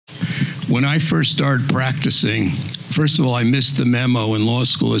when I first started practicing, first of all, I missed the memo in law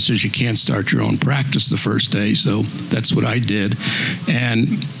school that says you can't start your own practice the first day, so that's what I did.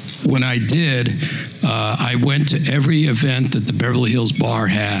 And when I did, I went to every event that the Beverly Hills Bar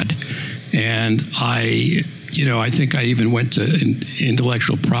had, and I think I even went to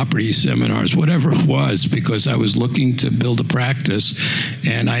intellectual property seminars, whatever it was, because I was looking to build a practice,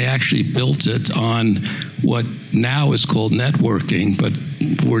 and I actually built it on what now is called networking, but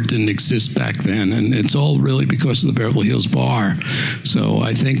the word didn't exist back then, and it's all really because of the Beverly Hills Bar. So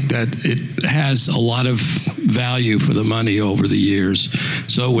I think that it has a lot of value for the money over the years.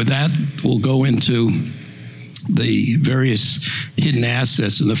 So with that, we'll go into the various hidden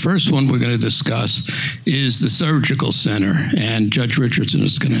assets. And the first one we're going to discuss is the surgical center, and Judge Richardson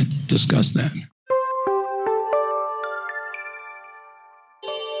is going to discuss that.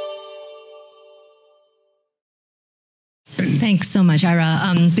 Thanks so much, Ira.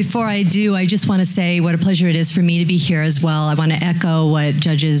 Before I do, I just want to say what a pleasure it is for me to be here as well. I want to echo what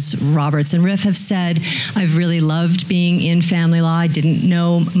Judges Roberts and Riff have said. I've really loved being in family law. I didn't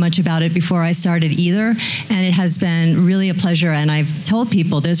know much about it before I started either, and it has been really a pleasure. And I've told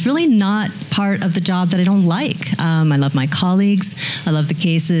people there's really not part of the job that I don't like. I love my colleagues. I love the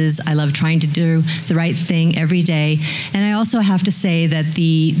cases. I love trying to do the right thing every day. And I also have to say that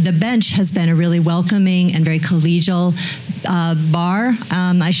the bench has been a really welcoming and very collegial bar.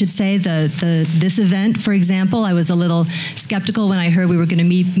 I should say this event, for example, I was a little skeptical when I heard we were going to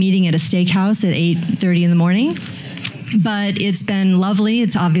be meeting at a steakhouse at 8:30 in the morning. But it's been lovely.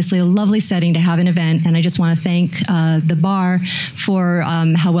 It's obviously a lovely setting to have an event, and I just want to thank the bar for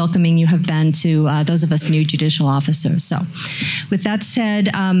how welcoming you have been to those of us new judicial officers. So with that said,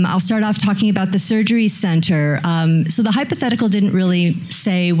 I'll start off talking about the surgery center. So the hypothetical didn't really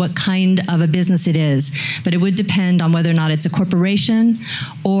say what kind of a business it is, but it would depend on whether or not it's a corporation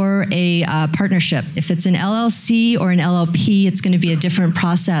or a partnership. If it's an LLC or an LLP, it's going to be a different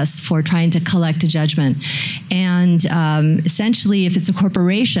process for trying to collect a judgment. And essentially, if it's a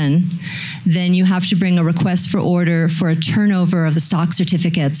corporation, then you have to bring a request for order for a turnover of the stock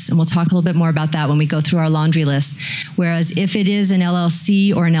certificates, and we'll talk a little bit more about that when we go through our laundry list. Whereas if it is an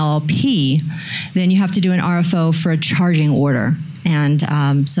LLC or an LLP, then you have to do an RFO for a charging order.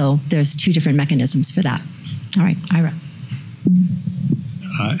 And so there's two different mechanisms for that. All right, Ira.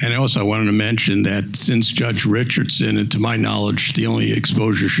 And also I wanted to mention that since Judge Richardson, and to my knowledge, the only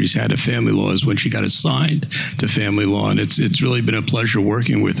exposure she's had to family law is when she got assigned to family law. And it's really been a pleasure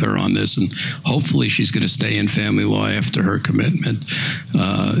working with her on this. And hopefully she's going to stay in family law after her commitment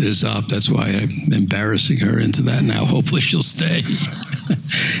is up. That's why I'm embarrassing her into that now. Hopefully she'll stay.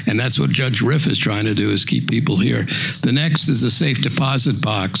 And that's what Judge Riff is trying to do, is keep people here. The next is the safe deposit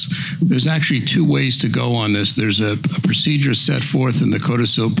box. There's actually two ways to go on this. There's a procedure set forth in the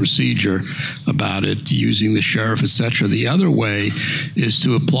codicil procedure about it, using the sheriff, etc. The other way is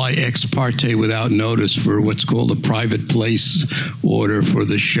to apply ex parte without notice for what's called a private place order for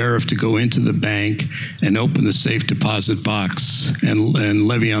the sheriff to go into the bank and open the safe deposit box and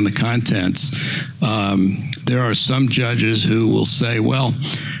levy on the contents. There are some judges who will say, well,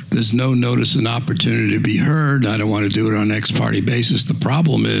 there's no notice and opportunity to be heard. I don't want to do it on an ex parte basis. The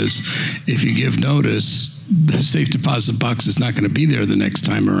problem is, if you give notice, the safe deposit box is not going to be there the next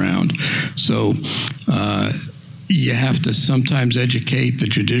time around. So you have to sometimes educate the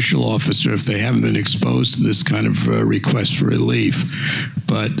judicial officer if they haven't been exposed to this kind of request for relief.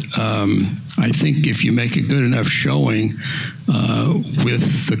 But I think if you make a good enough showing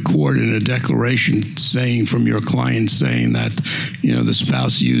with the court in a declaration saying from your client saying that, you know, the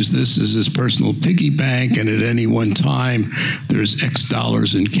spouse used this as his personal piggy bank, and at any one time there's X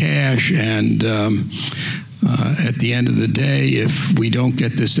dollars in cash, and at the end of the day, if we don't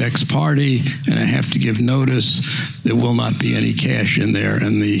get this ex parte and I have to give notice, there will not be any cash in there.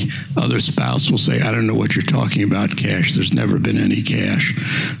 And the other spouse will say, I don't know what you're talking about, cash. There's never been any cash.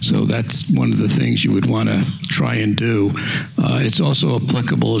 So that's one of the things you would want to try and do. It's also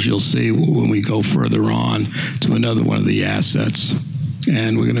applicable, as you'll see when we go further on, to another one of the assets.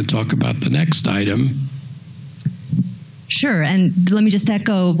 And we're going to talk about the next item. Sure, and let me just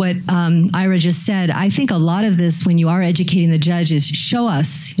echo what Ira just said. I think a lot of this, when you are educating the judge, is show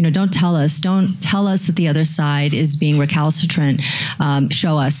us, you know, don't tell us that the other side is being recalcitrant.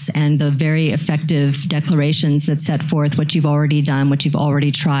 Show us, and the very effective declarations that set forth what you've already done, what you've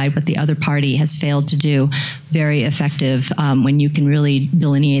already tried, what the other party has failed to do. Very effective when you can really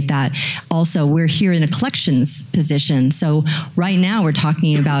delineate that. Also, we're here in a collections position, so right now we're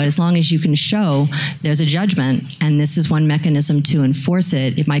talking about, as long as you can show there's a judgment, and this is one mechanism to enforce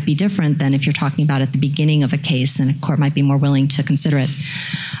it, it might be different than if you're talking about at the beginning of a case, and a court might be more willing to consider it.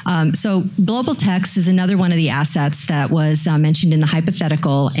 So global text is another one of the assets that was mentioned in the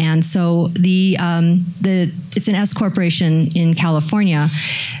hypothetical, and so it's an S corporation in California.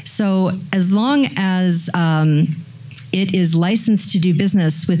 So as long as it is licensed to do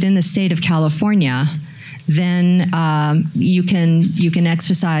business within the state of California, then you can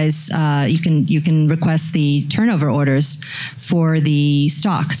exercise, you can request the turnover orders for the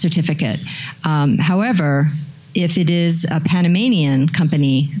stock certificate. However, if it is a Panamanian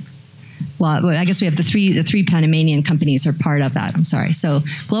company, well, I guess we have the three Panamanian companies are part of that. I'm sorry. So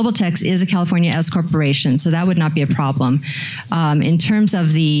Global Tex is a California S corporation, so that would not be a problem. In terms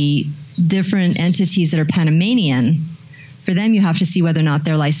of the different entities that are Panamanian, for them, you have to see whether or not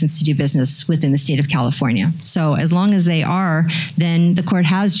they're licensed to do business within the state of California. So as long as they are, then the court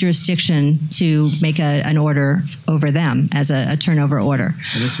has jurisdiction to make an order over them as a turnover order.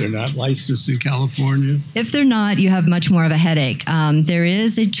 And if they're not licensed in California? If they're not, you have much more of a headache. There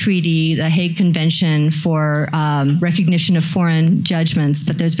is a treaty, the Hague Convention for recognition of foreign judgments,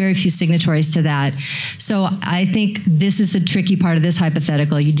 but there's very few signatories to that. So I think this is the tricky part of this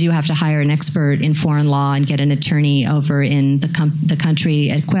hypothetical. You do have to hire an expert in foreign law and get an attorney over in the country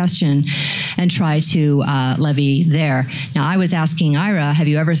at question and try to levy there. Now, I was asking Ira, have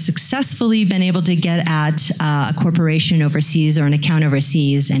you ever successfully been able to get at a corporation overseas or an account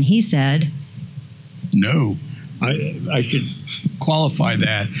overseas? And he said, no. I should qualify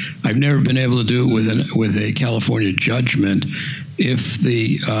that. I've never been able to do it with a California judgment. If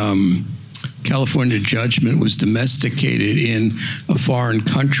the California judgment was domesticated in a foreign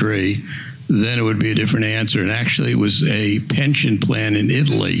country, then it would be a different answer. And actually, it was a pension plan in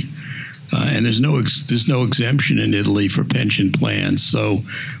Italy, and there's no exemption in Italy for pension plans. So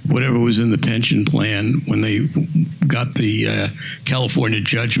whatever was in the pension plan, when they got the California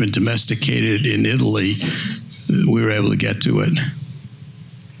judgment domesticated in Italy, we were able to get to it.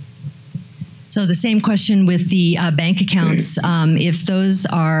 So the same question with the bank accounts. If those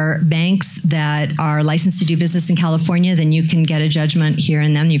are banks that are licensed to do business in California, then you can get a judgment here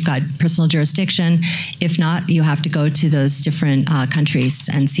and then. You've got personal jurisdiction. If not, you have to go to those different countries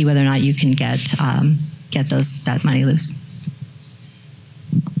and see whether or not you can get that money loose.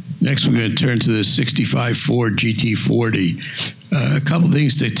 Next, we're going to turn to the 65 Ford GT40. A couple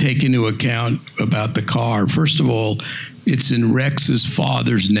things to take into account about the car. First of all, it's in Rex's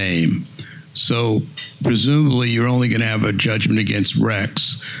father's name. So presumably you're only going to have a judgment against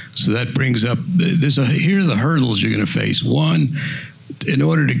Rex. So that brings up, here are the hurdles you're going to face. One, in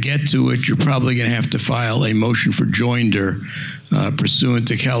order to get to it, you're probably going to have to file a motion for joinder pursuant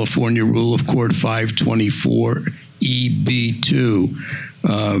to California Rule of Court 524EB2.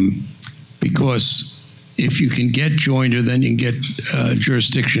 Because if you can get joinder, then you can get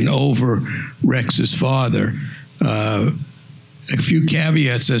jurisdiction over Rex's father. A few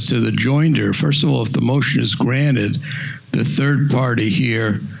caveats as to the joinder. First of all, if the motion is granted, the third party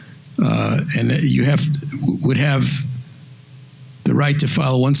here, and you would have the right to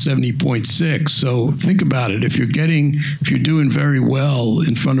file 170.6. So think about it. If you're doing very well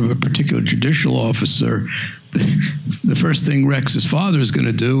in front of a particular judicial officer, the first thing Rex's father is going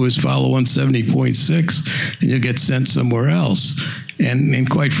to do is file a 170.6, and you'll get sent somewhere else. And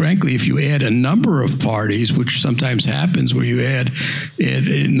quite frankly, if you add a number of parties, which sometimes happens where you add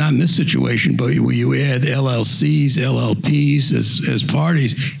not in this situation, but where you add LLCs, LLPs as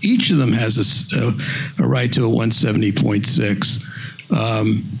parties, each of them has a right to a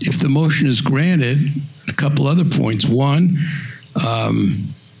 170.6. If the motion is granted, a couple other points. One,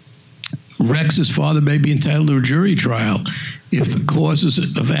 Rex's father may be entitled to a jury trial if the causes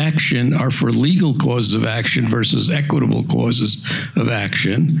of action are for legal causes of action versus equitable causes of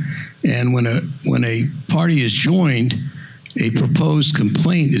action. And when a party is joined, a proposed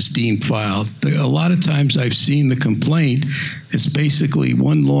complaint is deemed filed. A lot of times I've seen the complaint, it's basically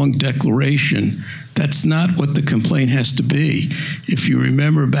one long declaration. That's not what the complaint has to be. If you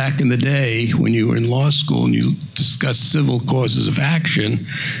remember back in the day when you were in law school and you discussed civil causes of action,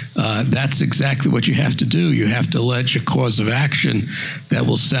 that's exactly what you have to do. You have to allege a cause of action that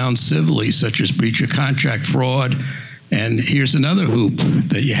will sound civilly, such as breach of contract, fraud. And here's another hoop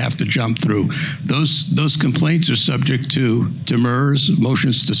that you have to jump through. Those complaints are subject to demurs,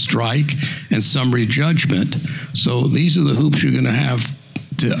 motions to strike, and summary judgment. So these are the hoops you're going to have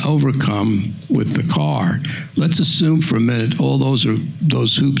to overcome with the car. Let's assume for a minute all those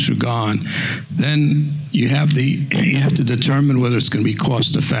hoops are gone. Then you have to determine whether it's going to be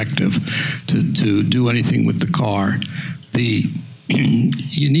cost effective to do anything with the car.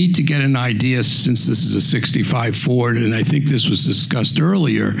 you need to get an idea, since this is a 65 Ford, and I think this was discussed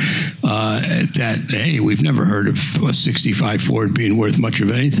earlier, that, hey, we've never heard of a 65 Ford being worth much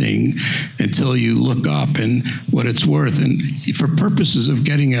of anything until you look up and what it's worth. And for purposes of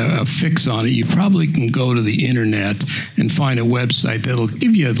getting a fix on it, you probably can go to the internet and find a website that'll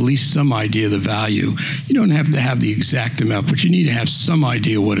give you at least some idea of the value. You don't have to have the exact amount, but you need to have some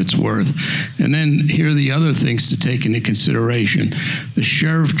idea what it's worth. And then here are the other things to take into consideration. The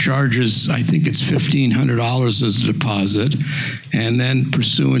sheriff charges, I think it's $1,500 as a deposit, and then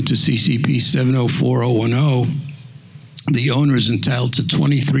pursuant to CCP 704010, the owner is entitled to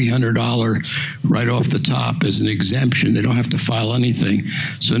 $2,300 right off the top as an exemption. They don't have to file anything.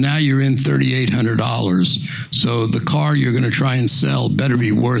 So now you're in $3,800. So the car you're going to try and sell better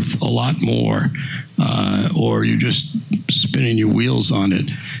be worth a lot more, or you're just spinning your wheels on it.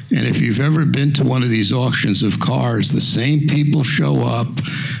 And if you've ever been to one of these auctions of cars, the same people show up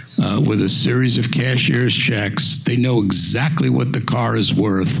with a series of cashier's checks. They know exactly what the car is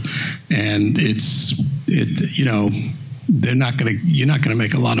worth, and you're not going to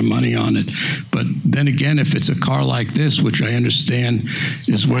make a lot of money on it. But then again, if it's a car like this, which I understand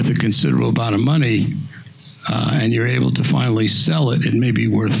is worth a considerable amount of money, and you're able to finally sell it, it may be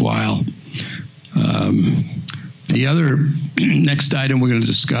worthwhile. The other next item we're going to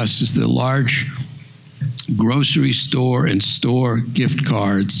discuss is the large grocery store and store gift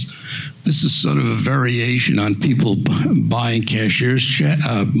cards. This is sort of a variation on people buying cashier's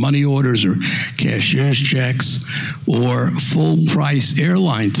money orders or cashier's checks, or full price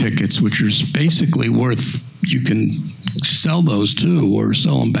airline tickets, which are basically worth, you can sell those too or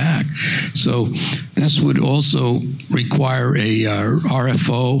sell them back. So this would also require a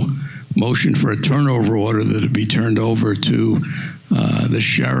RFO, motion for a turnover order, that would be turned over to the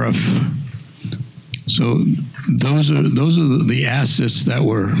sheriff. So those are the assets that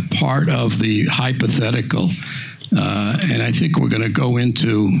were part of the hypothetical, and I think we're going to go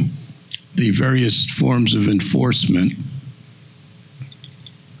into the various forms of enforcement.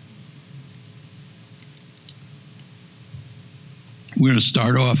 We're going to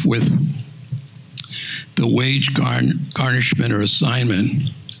start off with the wage garnishment or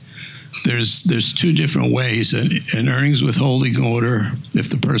assignment. There's two different ways: an earnings withholding order if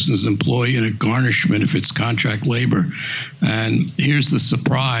the person is an employee, and a garnishment if it's contract labor. And here's the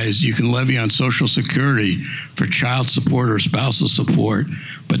surprise: you can levy on Social Security for child support or spousal support,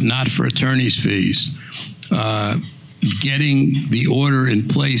 but not for attorney's fees. Getting the order in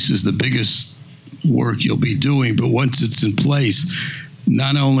place is the biggest work you'll be doing, but once it's in place,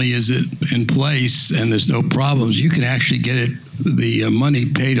 not only is it in place and there's no problems, you can actually get the money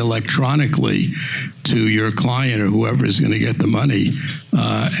paid electronically to your client or whoever is going to get the money,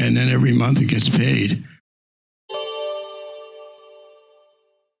 and then every month it gets paid.